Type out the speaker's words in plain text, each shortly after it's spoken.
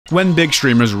When big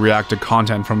streamers react to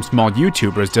content from small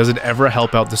YouTubers, does it ever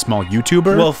help out the small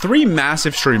YouTuber? Well, 3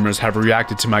 massive streamers have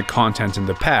reacted to my content in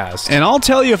the past, and I'll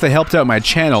tell you if they helped out my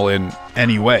channel in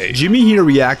any way. Jimmy here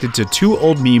reacted to 2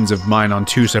 old memes of mine on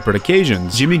 2 separate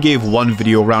occasions. Jimmy gave one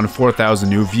video around 4,000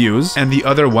 new views, and the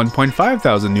other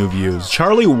 1,500 new views.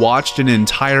 Charlie watched an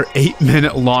entire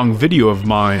 8-minute long video of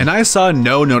mine, and I saw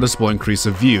no noticeable increase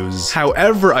of views.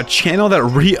 However, a channel that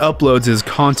re-uploads his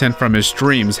content from his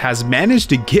streams has managed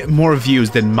to get more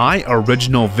views than my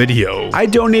original video. I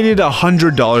donated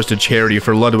 $100 to charity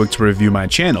for Ludwig to review my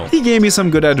channel. He gave me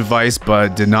some good advice,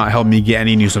 but did not help me get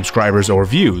any new subscribers or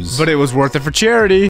views. But it was worth it for charity.